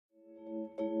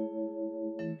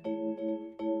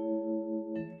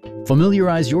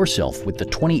Familiarize yourself with the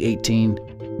 2018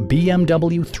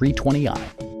 BMW 320i.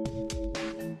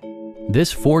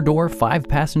 This four-door,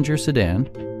 five-passenger sedan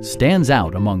stands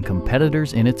out among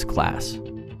competitors in its class.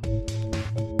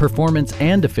 Performance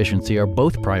and efficiency are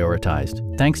both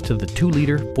prioritized thanks to the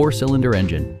 2-liter four-cylinder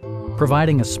engine,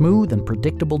 providing a smooth and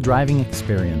predictable driving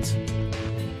experience.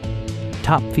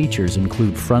 Top features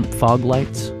include front fog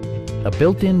lights, a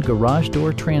built-in garage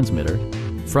door transmitter,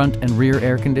 front and rear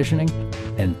air conditioning,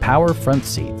 and power front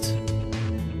seats.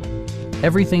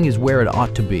 Everything is where it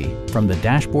ought to be, from the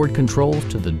dashboard controls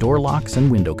to the door locks and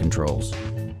window controls.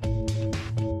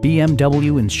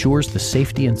 BMW ensures the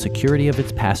safety and security of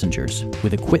its passengers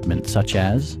with equipment such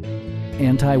as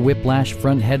anti-whiplash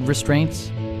front head restraints,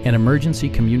 an emergency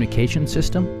communication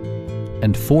system,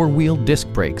 and four-wheel disc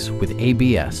brakes with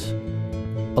ABS.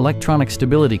 Electronic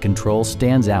stability control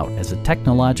stands out as a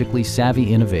technologically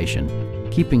savvy innovation,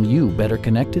 keeping you better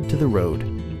connected to the road.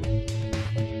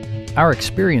 Our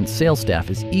experienced sales staff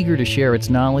is eager to share its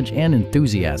knowledge and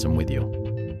enthusiasm with you.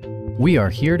 We are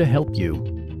here to help you.